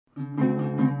Hello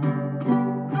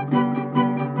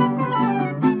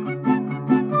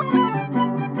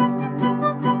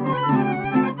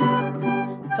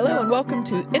and welcome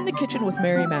to In the Kitchen with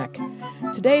Mary Mac.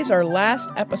 Today's our last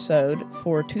episode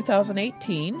for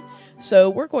 2018, so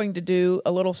we're going to do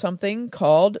a little something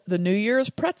called the New Year's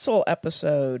Pretzel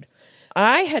episode.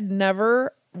 I had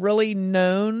never really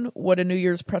known what a New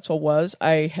Year's pretzel was.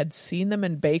 I had seen them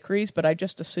in bakeries, but I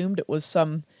just assumed it was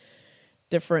some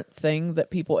different thing that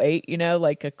people ate,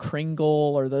 like a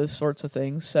Kringle or those sorts of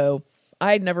things. So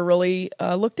I had never really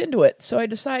looked into it. So I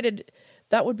decided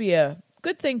that would be a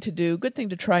good thing to do, good thing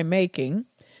to try making,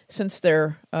 since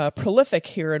they're prolific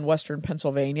here in western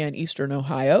Pennsylvania and eastern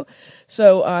Ohio.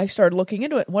 So I started looking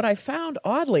into it. What I found,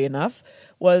 oddly enough,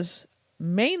 was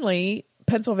mainly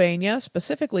Pennsylvania,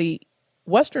 specifically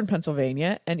western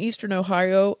Pennsylvania and eastern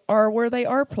Ohio, are where they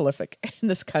are prolific in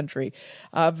this country.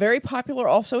 Very popular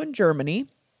also in Germany.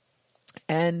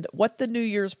 And what the New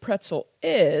Year's pretzel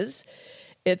is,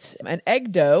 it's an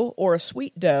egg dough or a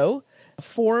sweet dough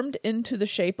formed into the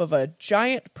shape of a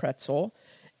giant pretzel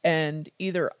and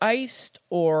either iced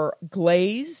or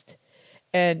glazed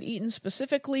and eaten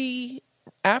specifically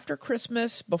after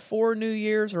Christmas, before New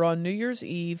Year's, or on New Year's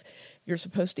Eve. You're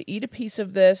supposed to eat a piece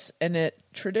of this, and it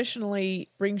traditionally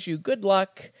brings you good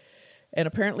luck. And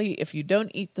apparently, if you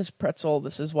don't eat this pretzel,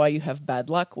 this is why you have bad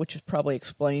luck, which probably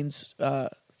explains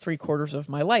 3/4 of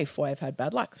my life why I've had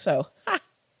bad luck. So,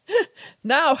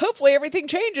 now, hopefully everything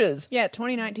changes. Yeah,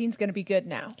 2019 is going to be good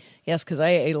now. Yes, because I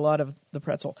ate a lot of the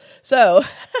pretzel. So,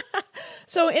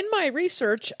 so in my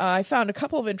research, I found a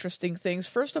couple of interesting things.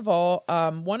 First of all,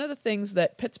 one of the things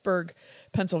that Pittsburgh,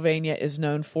 Pennsylvania is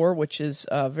known for, which is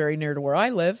very near to where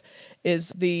I live, is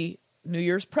the New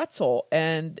Year's pretzel.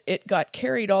 And it got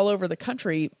carried all over the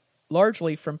country,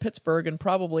 largely from Pittsburgh, and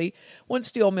probably when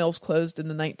steel mills closed in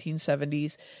the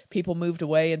 1970s, people moved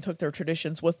away and took their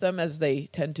traditions with them, as they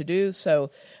tend to do.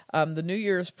 So the New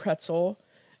Year's pretzel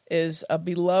is a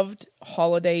beloved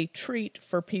holiday treat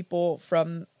for people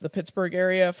from the Pittsburgh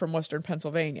area, from western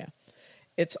Pennsylvania.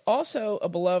 It's also a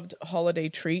beloved holiday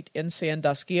treat in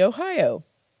Sandusky, Ohio.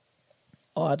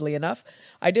 Oddly enough,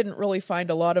 I didn't really find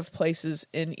a lot of places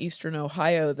in eastern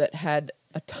Ohio that had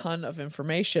a ton of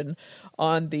information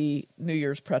on the New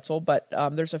Year's pretzel, but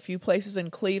there's a few places in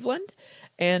Cleveland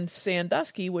and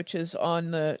Sandusky, which is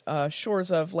on the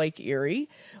shores of Lake Erie,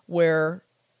 where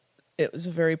it was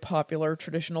a very popular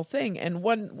traditional thing. And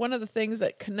one of the things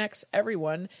that connects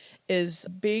everyone is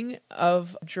being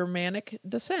of Germanic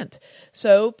descent.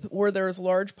 So where there's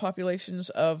large populations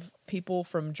of people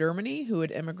from Germany who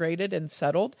had immigrated and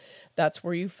settled, that's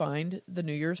where you find the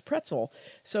New Year's pretzel.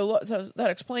 So that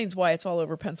explains why it's all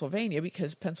over Pennsylvania,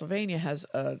 because Pennsylvania has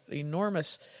an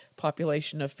enormous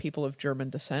population of people of German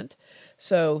descent.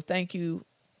 So thank you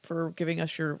for giving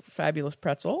us your fabulous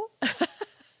pretzel.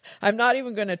 I'm not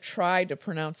even going to try to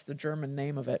pronounce the German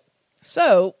name of it.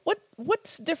 So,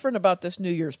 what's different about this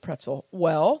New Year's pretzel?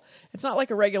 Well, it's not like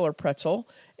a regular pretzel.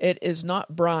 It is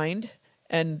not brined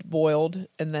and boiled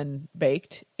and then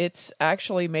baked. It's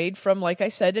actually made from, like I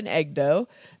said, an egg dough,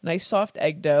 nice soft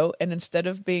egg dough, and instead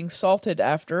of being salted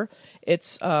after,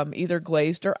 it's either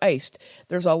glazed or iced.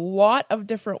 There's a lot of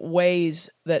different ways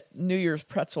that New Year's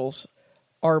pretzels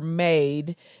are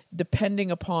made, depending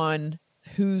upon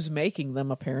who's making them,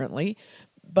 apparently.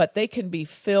 But they can be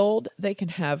filled, they can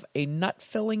have a nut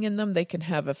filling in them, they can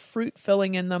have a fruit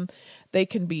filling in them, they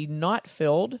can be not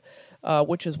filled,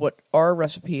 which is what our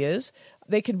recipe is.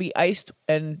 They can be iced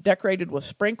and decorated with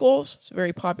sprinkles, it's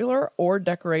very popular, or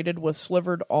decorated with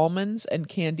slivered almonds and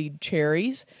candied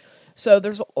cherries. So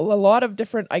there's a lot of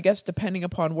different, I guess, depending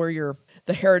upon where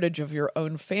the heritage of your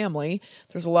own family,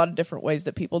 there's a lot of different ways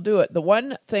that people do it. The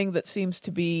one thing that seems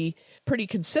to be pretty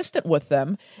consistent with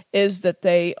them is that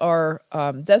they are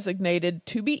designated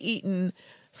to be eaten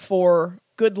for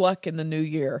good luck in the new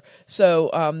year. So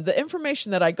the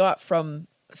information that I got from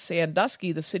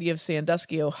Sandusky, the city of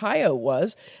Sandusky, Ohio,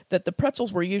 was that the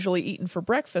pretzels were usually eaten for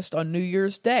breakfast on New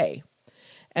Year's Day.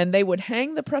 And they would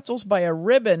hang the pretzels by a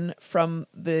ribbon from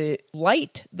the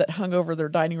light that hung over their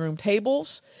dining room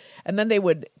tables. And then they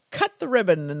would cut the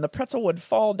ribbon and the pretzel would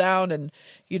fall down and,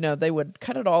 they would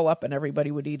cut it all up and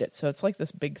everybody would eat it. So it's like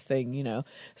this big thing,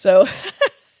 So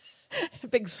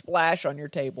big splash on your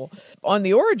table. On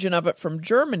the origin of it from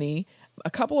Germany, a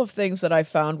couple of things that I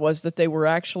found was that they were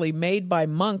actually made by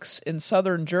monks in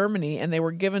southern Germany, and they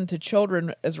were given to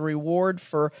children as a reward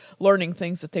for learning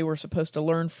things that they were supposed to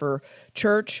learn for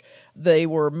church. They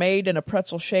were made in a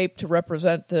pretzel shape to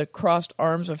represent the crossed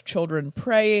arms of children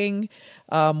praying.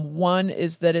 One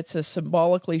is that it's a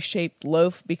symbolically shaped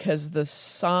loaf because the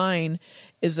sign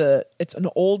it's an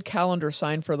old calendar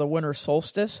sign for the winter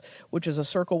solstice, which is a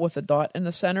circle with a dot in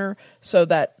the center, so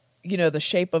that, the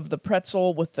shape of the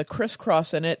pretzel with the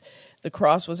crisscross in it, the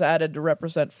cross was added to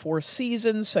represent 4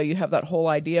 seasons, so you have that whole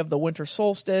idea of the winter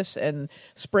solstice and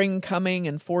spring coming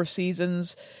and 4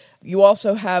 seasons. You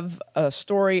also have a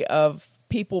story of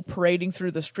people parading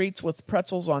through the streets with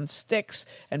pretzels on sticks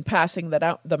and passing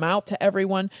them out to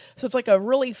everyone. So it's like a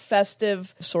really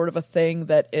festive sort of a thing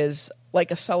that is like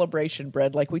a celebration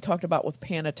bread, like we talked about with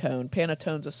panettone.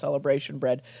 Panettone's a celebration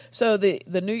bread. So the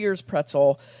New Year's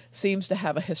pretzel seems to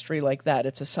have a history like that.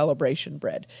 It's a celebration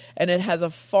bread. And it has a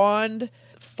fond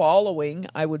following,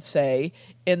 I would say,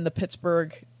 in the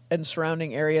Pittsburgh and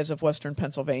surrounding areas of Western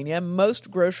Pennsylvania.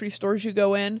 Most grocery stores you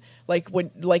go in, like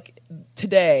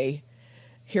today,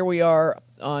 here we are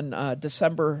on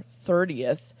December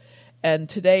 30th, and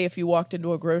today if you walked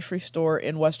into a grocery store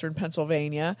in Western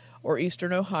Pennsylvania or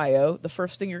Eastern Ohio, the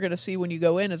first thing you're going to see when you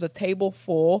go in is a table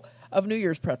full of New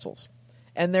Year's pretzels.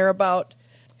 And they're about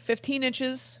 15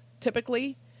 inches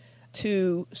typically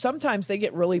to, sometimes they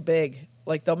get really big.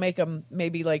 Like they'll make them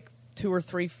maybe like 2 or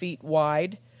 3 feet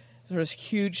wide. They're this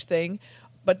huge thing.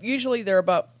 But usually they're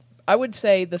about, I would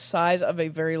say, the size of a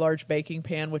very large baking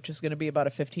pan, which is going to be about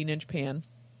a 15-inch pan.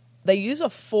 They use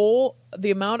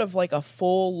the amount of like a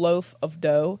full loaf of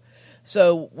dough.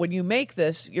 So when you make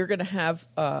this, you're going to have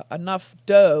enough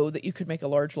dough that you could make a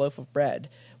large loaf of bread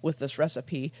with this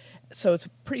recipe. So it's a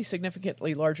pretty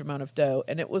significantly large amount of dough.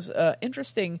 And it was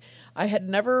interesting. I had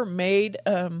never made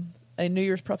a New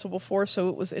Year's pretzel before, so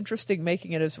it was interesting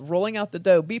making it as rolling out the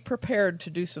dough. Be prepared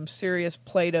to do some serious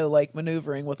Play-Doh-like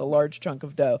maneuvering with a large chunk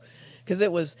of dough, because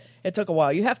it took a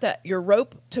while. You have your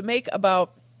rope to make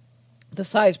about the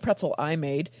size pretzel I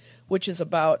made, which is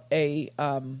about we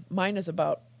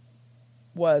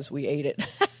ate it.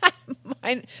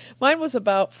 Mine was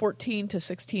about 14 to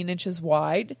 16 inches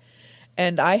wide,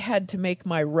 and I had to make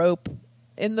my rope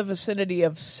in the vicinity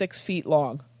of 6 feet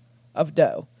long of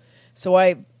dough. So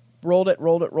I rolled it,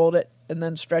 and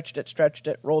then stretched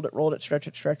it, rolled it,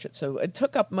 stretched it. So it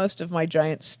took up most of my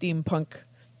giant steampunk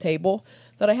table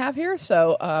that I have here.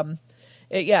 So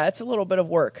it's a little bit of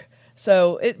work.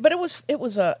 So, but it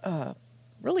was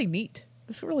really neat.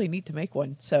 It's really neat to make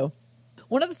one. So,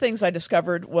 one of the things I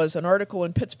discovered was an article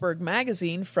in Pittsburgh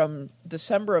Magazine from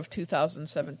December of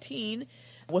 2017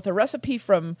 with a recipe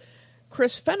from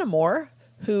Chris Fenimore,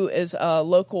 who is a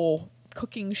local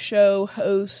cooking show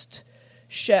host,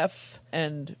 chef,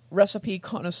 and recipe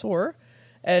connoisseur.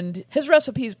 And his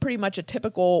recipe is pretty much a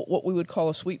typical, what we would call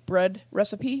a sweet bread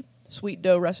recipe, sweet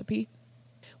dough recipe,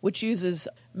 which uses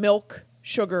milk,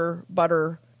 sugar,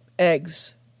 butter,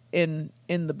 eggs in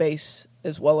the base,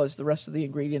 as well as the rest of the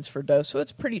ingredients for dough. So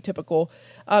it's pretty typical.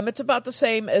 It's about the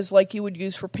same as like you would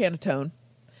use for panettone.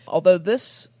 Although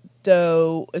this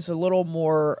dough is a little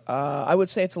more, I would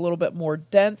say it's a little bit more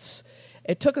dense.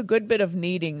 It took a good bit of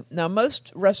kneading. Now,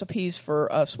 most recipes for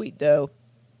sweet dough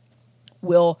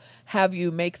will have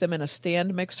you make them in a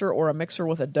stand mixer or a mixer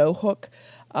with a dough hook.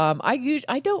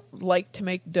 I don't like to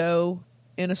make dough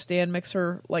in a stand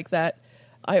mixer like that.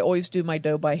 I always do my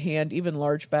dough by hand, even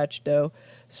large batch dough.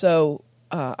 So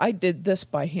I did this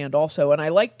by hand also. And I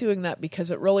like doing that because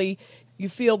it really, you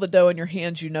feel the dough in your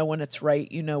hands. You know when it's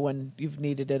right. You know when you've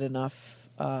kneaded it enough.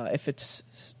 If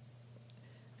it's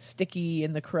sticky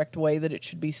in the correct way that it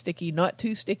should be sticky, not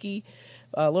too sticky,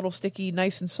 a little sticky,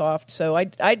 nice and soft. So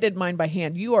I did mine by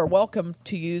hand. You are welcome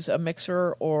to use a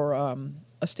mixer or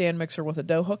a stand mixer with a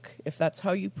dough hook if that's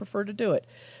how you prefer to do it.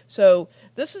 So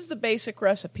this is the basic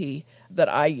recipe that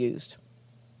I used.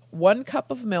 1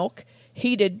 cup of milk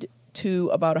heated to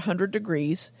about 100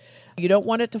 degrees. You don't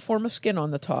want it to form a skin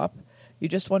on the top. You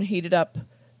just want to heat it up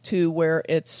to where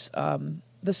it's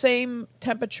the same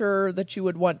temperature that you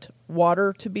would want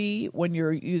water to be when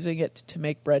you're using it to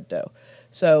make bread dough.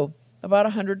 So about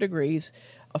 100 degrees.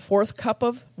 A 1/4 cup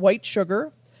of white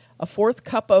sugar. A 1/4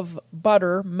 cup of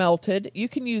butter melted. You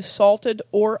can use salted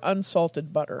or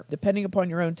unsalted butter, depending upon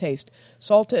your own taste.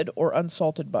 Salted or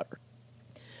unsalted butter.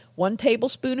 1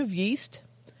 tablespoon of yeast,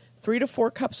 3 to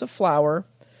 4 cups of flour,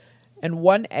 and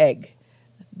 1 egg.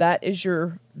 That is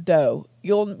your dough.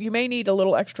 You may need a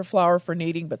little extra flour for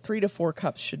kneading, but 3 to 4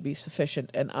 cups should be sufficient.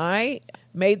 And I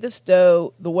made this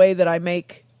dough the way that I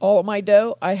make all of my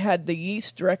dough. I had the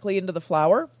yeast directly into the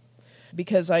flour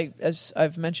because as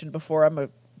I've mentioned before, I'm a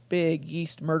big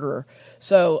yeast murderer.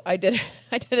 So I did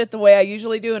it the way I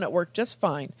usually do, and it worked just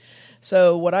fine.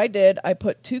 So what I did, I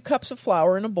put 2 cups of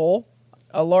flour in a bowl,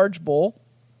 a large bowl,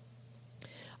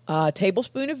 a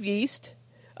tablespoon of yeast.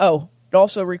 Oh, it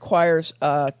also requires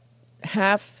a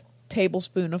 1/2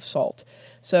 tablespoon of salt.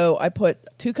 So I put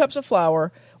 2 cups of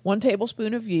flour, 1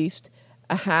 tablespoon of yeast,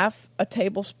 a half a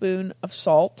tablespoon of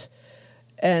salt,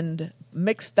 and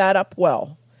mixed that up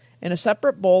well. In a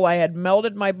separate bowl, I had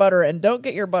melted my butter, and don't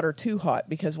get your butter too hot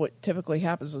because what typically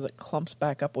happens is it clumps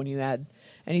back up when you add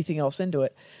anything else into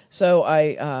it. So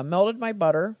I melted my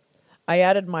butter. I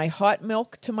added my hot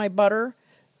milk to my butter,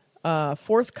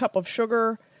 1/4 cup of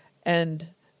sugar, and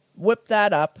whipped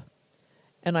that up.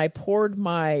 And I poured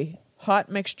my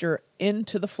hot mixture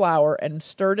into the flour and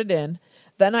stirred it in.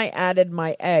 Then I added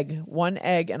my egg, 1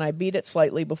 egg, and I beat it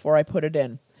slightly before I put it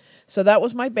in. So that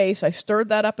was my base. I stirred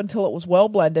that up until it was well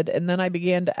blended, and then I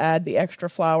began to add the extra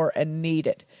flour and knead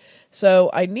it. So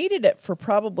I kneaded it for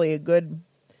probably a good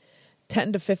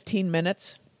 10 to 15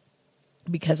 minutes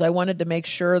because I wanted to make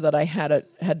sure that I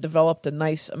had developed a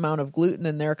nice amount of gluten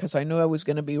in there because I knew I was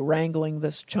going to be wrangling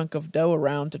this chunk of dough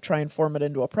around to try and form it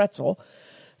into a pretzel.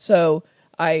 So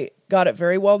I got it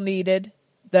very well kneaded.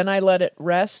 Then I let it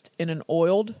rest in an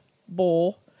oiled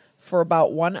bowl for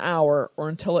about 1 hour or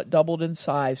until it doubled in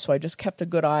size. So I just kept a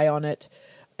good eye on it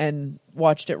and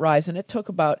watched it rise. And it took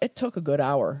a good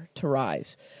hour to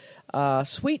rise.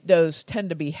 Sweet doughs tend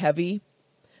to be heavy,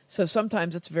 so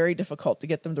sometimes it's very difficult to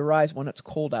get them to rise when it's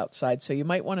cold outside. So you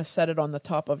might want to set it on the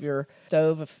top of your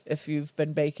stove if you've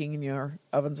been baking and your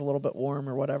oven's a little bit warm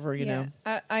or whatever, you know.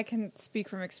 I can speak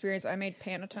from experience. I made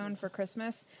panettone for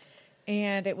Christmas,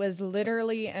 and it was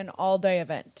literally an all-day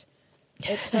event.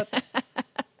 It took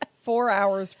 4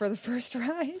 hours for the first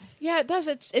rise. Yeah, it does.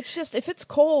 It's just, if it's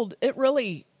cold, it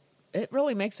really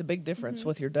makes a big difference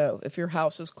with your dough. If your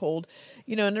house is cold,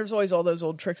 you know, and there's always all those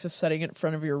old tricks of setting it in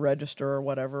front of your register or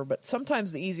whatever, but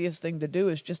sometimes the easiest thing to do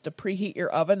is just to preheat your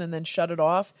oven and then shut it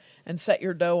off and set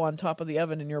your dough on top of the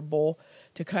oven in your bowl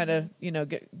to kind of, you know,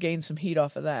 gain some heat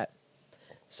off of that.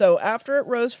 So after it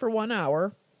rose for 1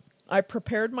 hour, I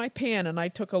prepared my pan and I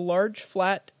took a large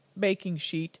flat baking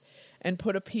sheet and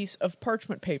put a piece of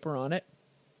parchment paper on it.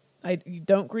 You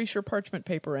don't grease your parchment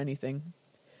paper or anything,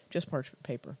 just parchment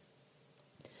paper.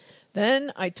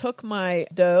 Then I took my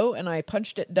dough and I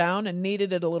punched it down and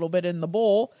kneaded it a little bit in the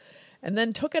bowl, and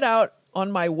then took it out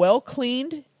on my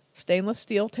well-cleaned stainless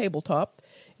steel tabletop.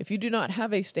 If you do not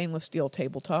have a stainless steel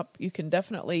tabletop, you can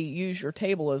definitely use your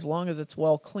table as long as it's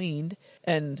well cleaned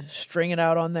and string it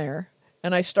out on there.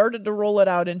 And I started to roll it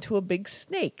out into a big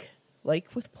snake,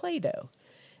 like with Play-Doh.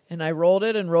 And I rolled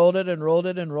it and rolled it and rolled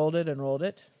it and rolled it and rolled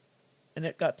it. And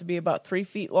it got to be about 3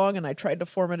 feet long, and I tried to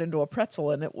form it into a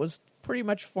pretzel, and it was pretty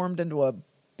much formed into a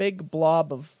big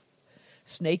blob of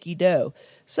snaky dough.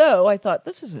 So I thought,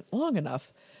 this isn't long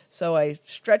enough. So I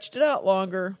stretched it out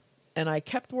longer, and I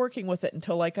kept working with it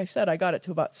until, like I said, I got it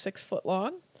to about 6 foot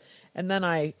long. And then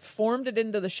I formed it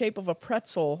into the shape of a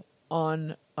pretzel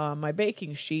on my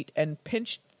baking sheet and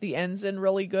pinched the ends in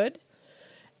really good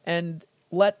and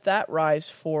let that rise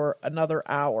for another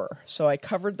hour. So I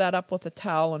covered that up with a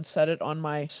towel and set it on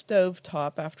my stove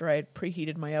top after I had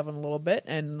preheated my oven a little bit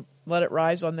and let it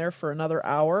rise on there for another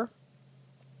hour.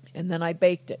 And then I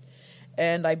baked it.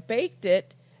 And I baked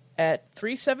it at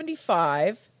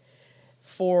 375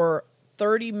 for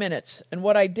 30 minutes. And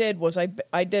what I did was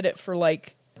I did it for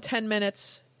like 10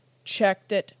 minutes,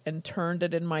 checked it, and turned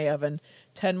it in my oven.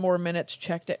 10 more minutes,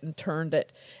 checked it and turned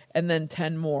it, and then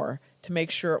 10 more to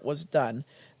make sure it was done.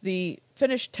 The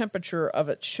finished temperature of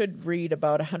it should read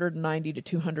about 190 to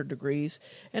 200 degrees,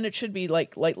 and it should be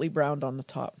like lightly browned on the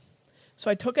top. So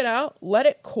I took it out, let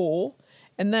it cool,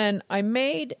 and then I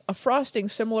made a frosting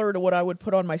similar to what I would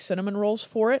put on my cinnamon rolls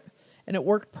for it, and it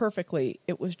worked perfectly.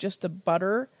 It was just a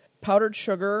butter, powdered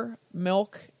sugar,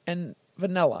 milk, and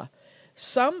vanilla.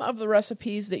 Some of the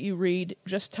recipes that you read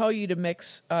just tell you to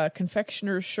mix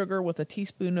confectioner's sugar with a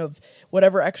teaspoon of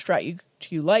whatever extract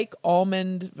you like,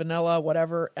 almond, vanilla,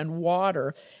 whatever, and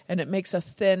water, and it makes a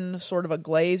thin sort of a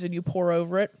glaze and you pour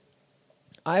over it.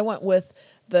 I went with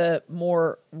the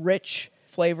more rich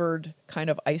flavored kind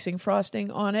of icing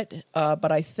frosting on it,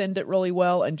 but I thinned it really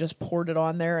well and just poured it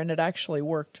on there, and it actually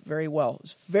worked very well. It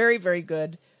was very, very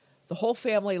good. The whole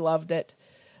family loved it.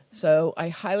 So I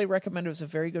highly recommend it. It was a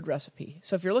very good recipe.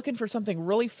 So if you're looking for something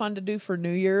really fun to do for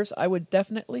New Year's, I would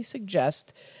definitely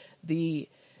suggest the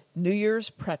New Year's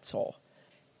pretzel.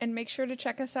 And make sure to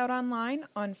check us out online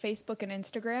on Facebook and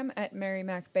Instagram at Mary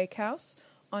Mac Bakehouse,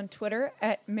 on Twitter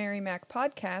at Mary Mac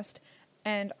Podcast,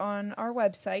 and on our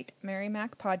website,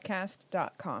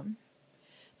 marymacpodcast.com.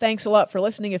 Thanks a lot for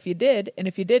listening if you did, and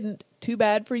if you didn't, too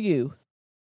bad for you.